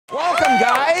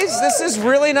guys. This is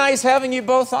really nice having you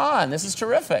both on. This is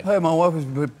terrific. Hey, my wife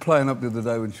was playing up the other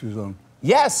day when she was on.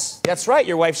 Yes, that's right.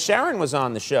 Your wife Sharon was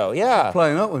on the show. Yeah.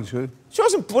 Playing up, wasn't she? She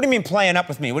wasn't. What do you mean playing up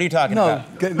with me? What are you talking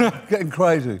about? No, getting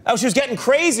crazy. Oh, she was getting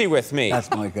crazy with me.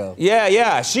 That's my girl.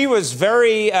 Yeah. She was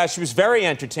very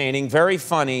entertaining, very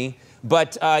funny.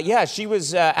 But yeah, she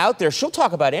was out there. She'll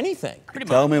talk about anything. Pretty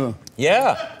much. Tell me, man.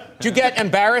 Yeah. Do you get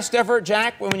embarrassed ever,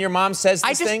 Jack, when your mom says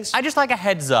these things? I just like a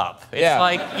heads up. It's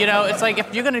like, you know, it's like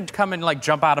if you're gonna come and like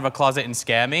jump out of a closet and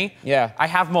scare me, I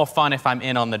have more fun if I'm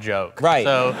in on the joke. Right.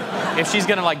 So if she's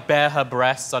gonna like bare her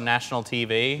breasts on national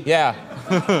TV.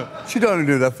 Yeah. She don't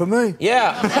do that for me.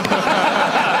 Yeah.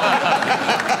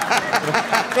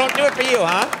 Don't do it for you,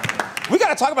 huh? We got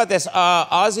to talk about this.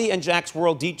 Ozzy and Jack's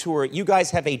World Detour. You guys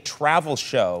have a travel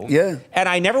show. Yeah. And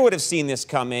I never would have seen this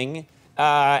coming.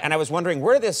 And I was wondering,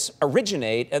 where did this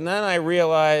originate? And then I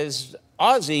realized,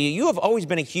 Ozzy, you have always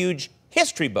been a huge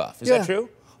history buff. Is that true?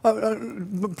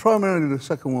 Primarily the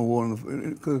Second World War,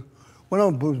 because when I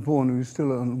was born, we were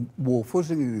still on war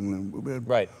footing in England.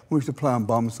 Right. We used to play on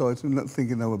bomb sites and not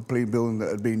thinking they were buildings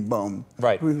that had been bombed.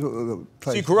 Right.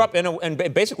 So you grew up in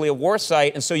basically a war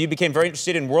site, and so you became very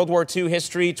interested in World War II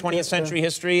history, 20th century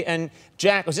history. And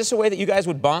Jack, was this a way that you guys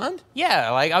would bond?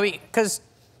 Yeah, like, I mean, because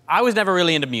I was never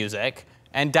really into music.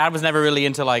 And Dad was never really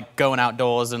into, like, going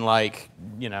outdoors and, like,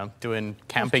 you know, doing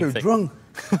camping things. Drunk.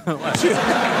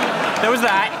 There was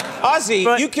that.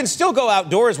 Ozzy, you can still go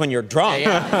outdoors when you're drunk.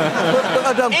 But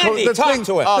I don't Andy, talk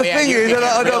to him. The thing is that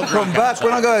I don't come back.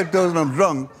 When I go outdoors and I'm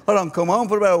drunk, I don't come home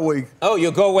for about a week. Oh,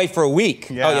 you'll go away for a week.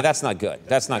 Yeah. Oh, yeah, that's not good.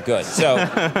 That's not good. So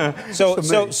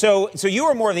you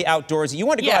were more of the outdoorsy. You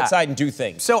wanted to go outside and do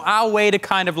things. So our way to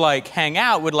kind of, like, hang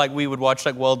out would, like, we would watch,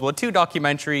 like, World War II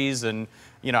documentaries and,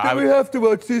 you know, we have to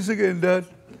watch this again, Dad.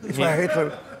 It's my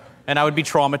Hitler. And I would be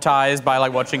traumatized by,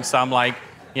 like, watching some, like,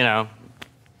 you know,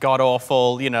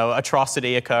 god-awful, you know,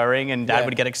 atrocity occurring, and Dad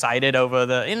would get excited over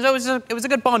the... You know, it was a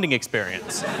good bonding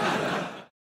experience.